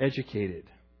formally educated.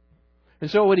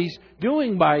 And so what he's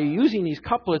doing by using these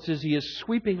couplets is he is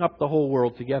sweeping up the whole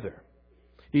world together.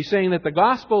 He's saying that the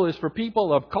gospel is for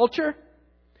people of culture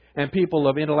and people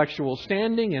of intellectual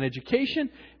standing and education,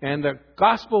 and the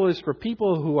gospel is for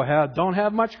people who don't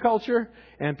have much culture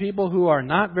and people who are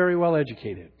not very well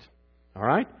educated. All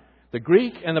right? The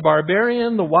Greek and the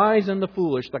barbarian, the wise and the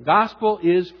foolish. The gospel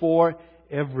is for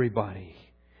everybody.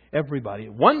 Everybody.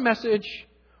 One message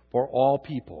for all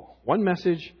people. One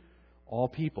message, all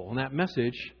people. And that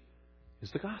message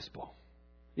is the gospel.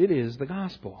 It is the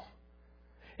gospel.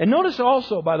 And notice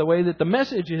also, by the way, that the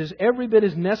message is every bit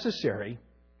as necessary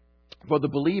for the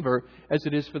believer as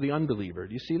it is for the unbeliever.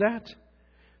 Do you see that?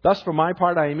 Thus, for my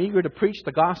part, I am eager to preach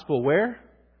the gospel where?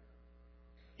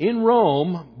 In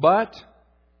Rome, but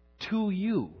to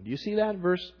you. Do you see that?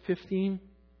 Verse 15.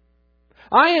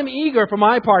 I am eager, for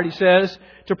my part, he says,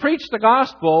 to preach the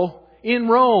gospel in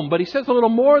Rome. But he says a little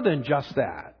more than just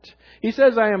that. He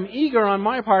says, I am eager on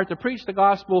my part to preach the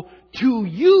gospel to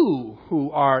you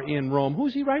who are in Rome.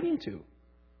 Who's he writing to?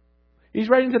 He's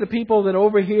writing to the people that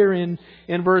over here in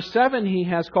verse 7 he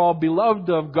has called beloved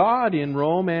of God in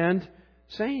Rome and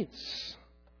saints.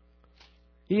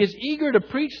 He is eager to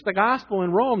preach the gospel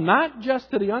in Rome, not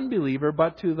just to the unbeliever,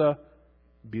 but to the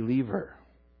believer.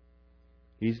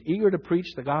 He's eager to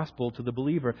preach the gospel to the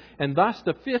believer. And thus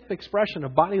the fifth expression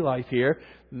of body life here,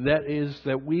 that is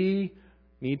that we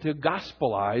need to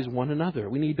gospelize one another.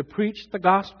 We need to preach the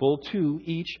gospel to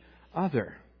each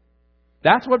other.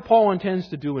 That's what Paul intends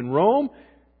to do in Rome.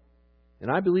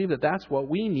 And I believe that that's what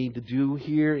we need to do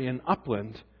here in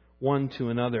Upland, one to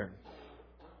another.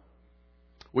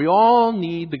 We all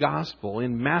need the gospel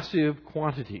in massive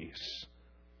quantities.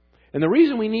 And the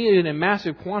reason we need it in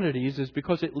massive quantities is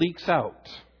because it leaks out.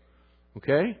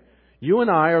 Okay? You and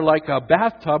I are like a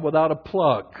bathtub without a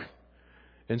plug.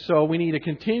 And so we need to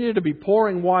continue to be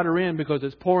pouring water in because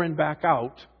it's pouring back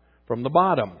out from the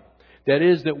bottom. That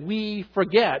is, that we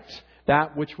forget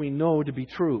that which we know to be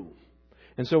true.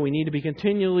 And so we need to be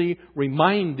continually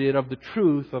reminded of the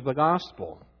truth of the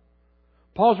gospel.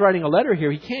 Paul's writing a letter here.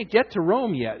 He can't get to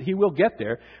Rome yet. He will get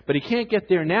there, but he can't get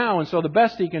there now. And so the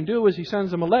best he can do is he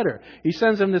sends them a letter. He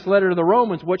sends them this letter to the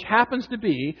Romans, which happens to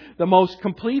be the most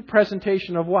complete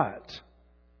presentation of what?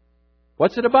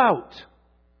 What's it about?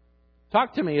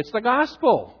 Talk to me. It's the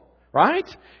gospel, right?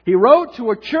 He wrote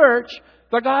to a church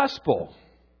the gospel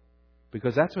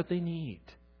because that's what they need.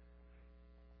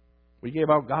 We gave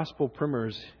out gospel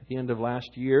primers at the end of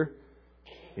last year,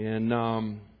 and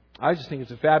I just think it's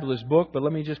a fabulous book, but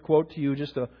let me just quote to you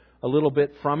just a little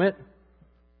bit from it.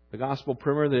 The gospel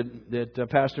primer that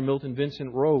Pastor Milton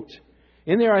Vincent wrote.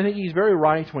 In there, I think he's very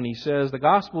right when he says, the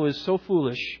gospel is so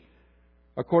foolish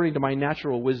according to my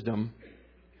natural wisdom,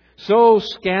 so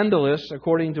scandalous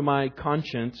according to my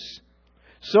conscience,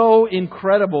 so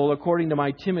incredible according to my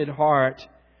timid heart,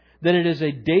 that it is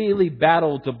a daily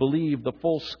battle to believe the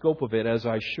full scope of it as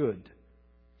I should.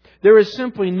 There is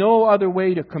simply no other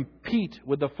way to compete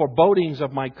with the forebodings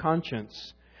of my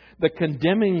conscience, the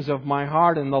condemnings of my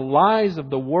heart, and the lies of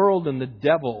the world and the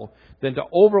devil than to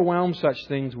overwhelm such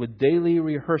things with daily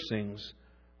rehearsings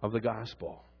of the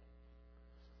gospel.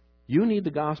 You need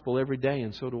the gospel every day,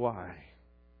 and so do I.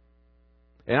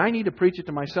 And I need to preach it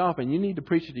to myself, and you need to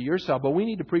preach it to yourself, but we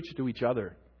need to preach it to each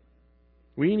other.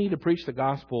 We need to preach the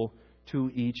gospel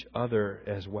to each other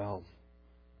as well.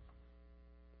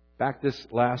 Back this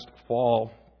last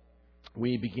fall,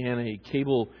 we began a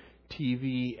cable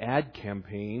TV ad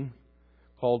campaign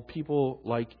called People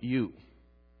Like You.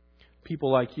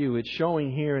 People Like You. It's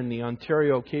showing here in the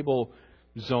Ontario cable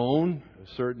zone,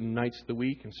 certain nights of the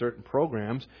week and certain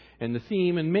programs. And the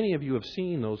theme, and many of you have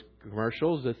seen those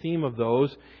commercials, the theme of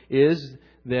those is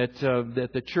that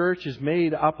the church is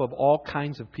made up of all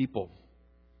kinds of people.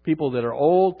 People that are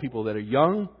old, people that are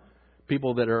young,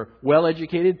 people that are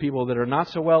well-educated, people that are not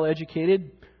so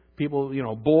well-educated, people,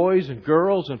 boys and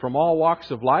girls, and from all walks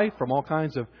of life, from all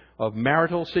kinds of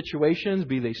marital situations,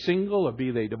 be they single, or be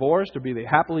they divorced, or be they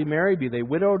happily married, be they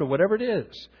widowed, or whatever it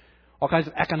is. All kinds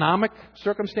of economic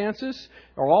circumstances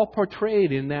are all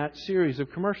portrayed in that series of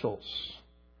commercials.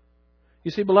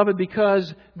 You see, beloved,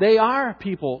 because they are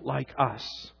people like us.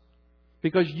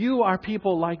 Because you are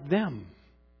people like them.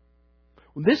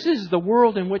 This is the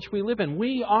world in which we live in.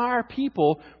 We are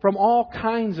people from all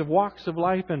kinds of walks of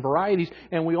life and varieties,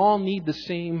 and we all need the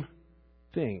same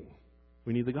thing.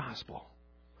 We need the gospel.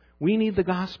 We need the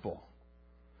gospel.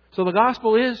 So the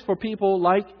gospel is for people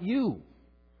like you,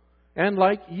 and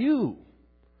like you,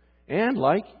 and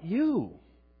like you.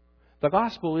 The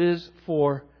gospel is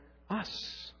for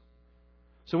us.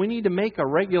 So we need to make a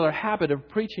regular habit of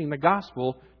preaching the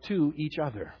gospel to each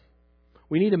other.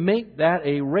 We need to make that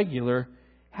a regular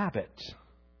habit.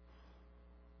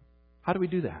 How do we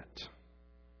do that?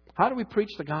 How do we preach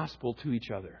the gospel to each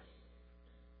other?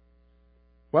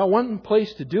 Well, one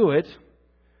place to do it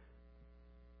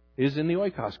is in the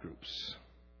oikos groups.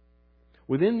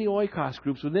 Within the oikos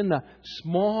groups, within the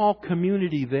small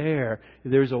community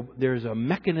there's a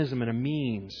mechanism and a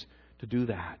means to do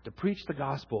that, to preach the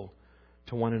gospel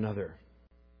to one another.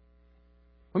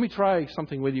 Let me try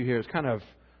something with you here. It's kind of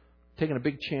taking a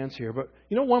big chance here. But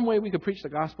one way we could preach the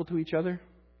gospel to each other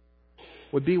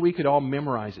would be we could all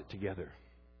memorize it together.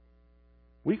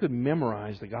 We could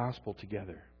memorize the gospel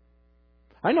together.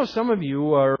 I know some of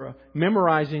you are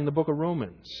memorizing the book of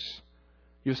Romans.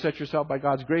 You've set yourself by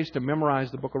God's grace to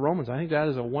memorize the book of Romans. I think that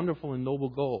is a wonderful and noble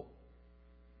goal.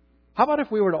 How about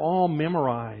if we were to all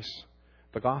memorize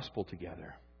the gospel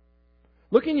together?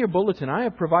 Look in your bulletin. I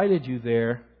have provided you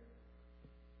there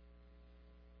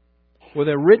with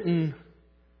a written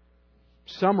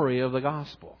summary of the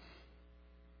gospel.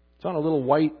 It's on a little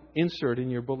white insert in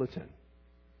your bulletin.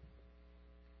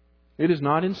 It is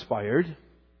not inspired,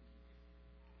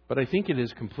 but I think it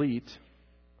is complete.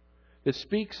 It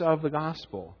speaks of the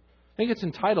gospel. I think it's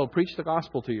entitled, Preach the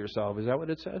Gospel to Yourself. Is that what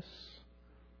it says?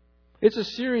 It's a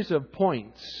series of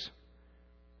points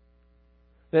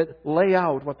that lay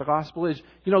out what the gospel is.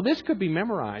 This could be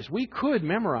memorized. We could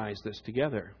memorize this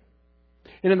together.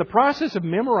 And in the process of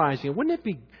memorizing it, wouldn't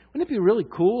it be really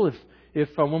cool if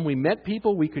when we met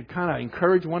people, we could kind of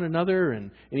encourage one another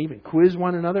and even quiz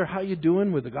one another? How you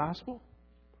doing with the gospel?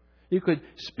 You could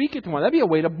speak it to one. That'd be a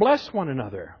way to bless one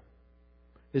another,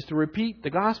 is to repeat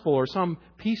the gospel or some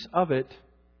piece of it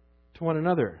to one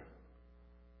another.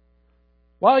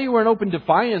 While you were in open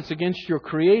defiance against your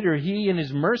Creator, He in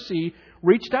His mercy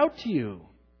reached out to you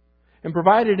and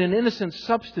provided an innocent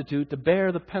substitute to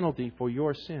bear the penalty for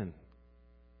your sin.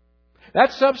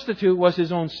 That substitute was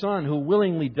His own Son, who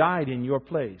willingly died in your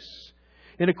place,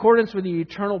 in accordance with the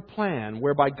eternal plan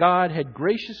whereby God had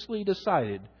graciously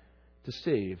decided to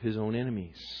save His own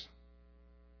enemies.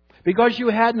 Because you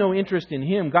had no interest in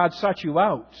Him, God sought you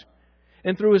out,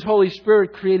 and through His Holy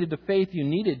Spirit created the faith you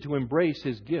needed to embrace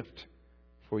His gift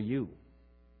for you.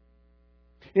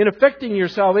 In effecting your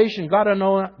salvation,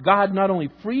 God not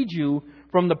only freed you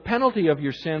from the penalty of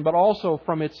your sin, but also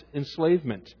from its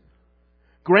enslavement,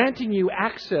 granting you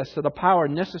access to the power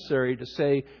necessary to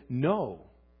say no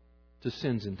to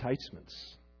sin's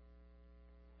enticements.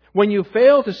 When you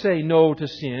fail to say no to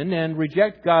sin and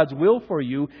reject God's will for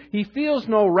you, He feels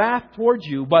no wrath towards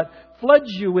you, but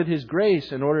floods you with His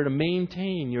grace in order to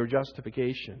maintain your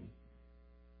justification.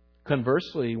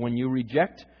 Conversely, when you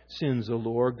reject sin's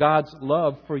allure, God's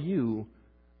love for you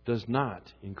does not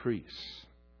increase.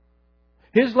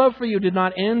 His love for you did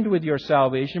not end with your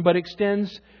salvation, but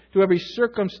extends to every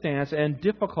circumstance and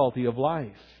difficulty of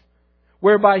life,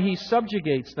 whereby He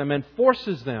subjugates them and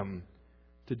forces them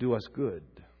to do us good.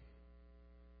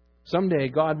 Someday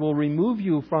God will remove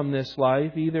you from this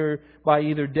life by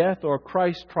either death or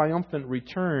Christ's triumphant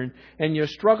return, and your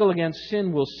struggle against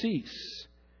sin will cease.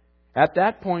 At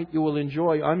that point, you will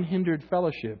enjoy unhindered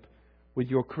fellowship with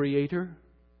your Creator,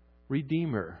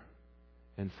 Redeemer,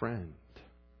 and friend.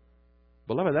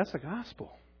 Beloved, that's the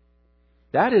gospel.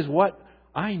 That is what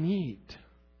I need.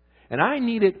 And I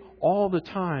need it all the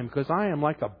time, because I am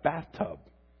like a bathtub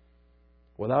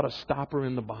without a stopper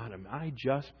in the bottom. I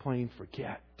just plain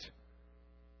forget.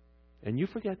 And you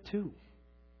forget too.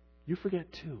 You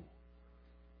forget too.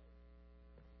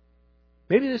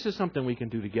 Maybe this is something we can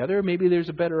do together. Maybe there's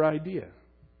a better idea.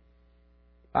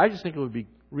 I just think it would be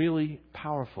really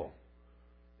powerful.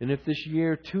 And if this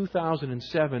year,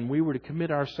 2007, we were to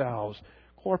commit ourselves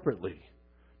corporately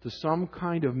to some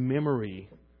kind of memory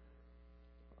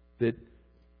that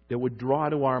would draw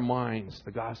to our minds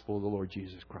the gospel of the Lord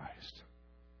Jesus Christ,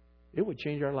 it would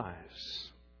change our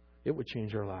lives. It would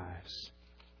change our lives.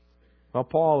 Well,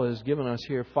 Paul has given us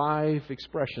here 5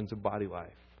 expressions of body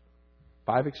life.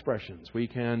 5 expressions. We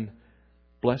can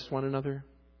bless one another.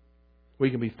 We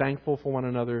can be thankful for one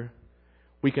another.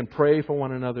 We can pray for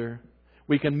one another.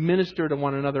 We can minister to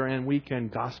one another, and we can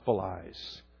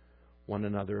gospelize one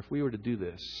another. If we were to do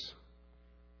this,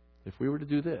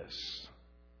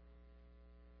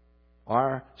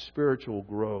 our spiritual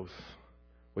growth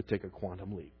would take a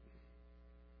quantum leap.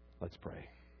 Let's pray.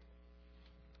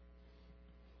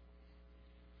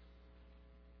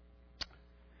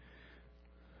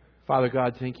 Father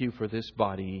God, thank you for this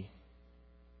body,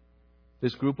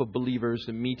 this group of believers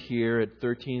that meet here at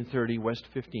 1330 West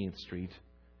 15th Street,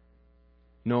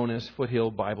 known as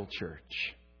Foothill Bible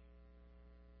Church.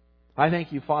 I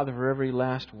thank you, Father, for every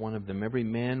last one of them, every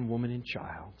man, woman, and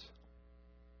child.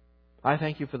 I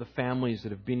thank you for the families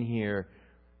that have been here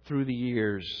through the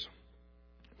years,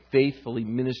 faithfully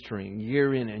ministering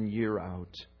year in and year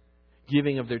out,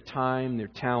 giving of their time, their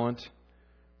talent,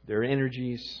 their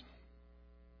energies,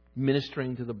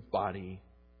 ministering to the body.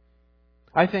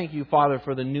 I thank you, Father,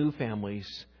 for the new families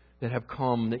that have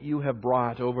come, that you have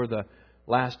brought over the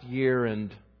last year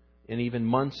and even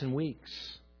months and weeks.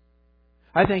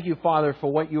 I thank you, Father, for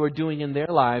what you are doing in their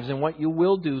lives and what you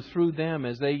will do through them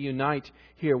as they unite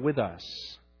here with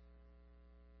us.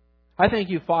 I thank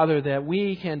you, Father, that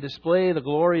we can display the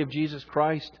glory of Jesus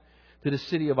Christ to the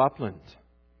city of Upland,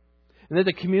 and that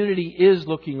the community is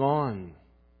looking on.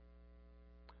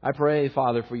 I pray,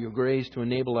 Father, for your grace to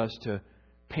enable us to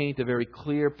paint a very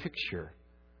clear picture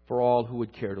for all who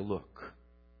would care to look.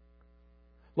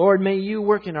 Lord, may you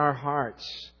work in our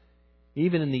hearts,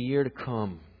 even in the year to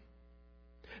come.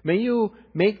 May you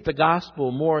make the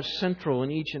gospel more central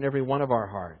in each and every one of our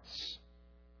hearts.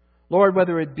 Lord,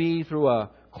 whether it be through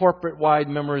a corporate-wide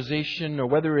memorization or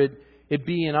whether it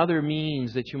be in other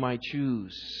means that you might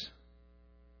choose.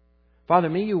 Father,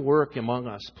 may you work among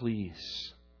us,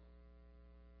 please.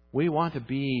 We want to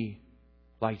be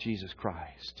like Jesus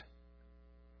Christ.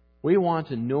 We want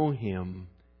to know Him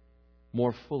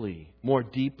more fully, more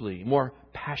deeply, more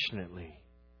passionately.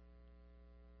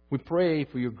 We pray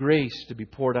for your grace to be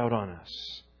poured out on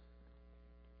us.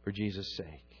 For Jesus'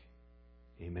 sake.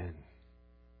 Amen.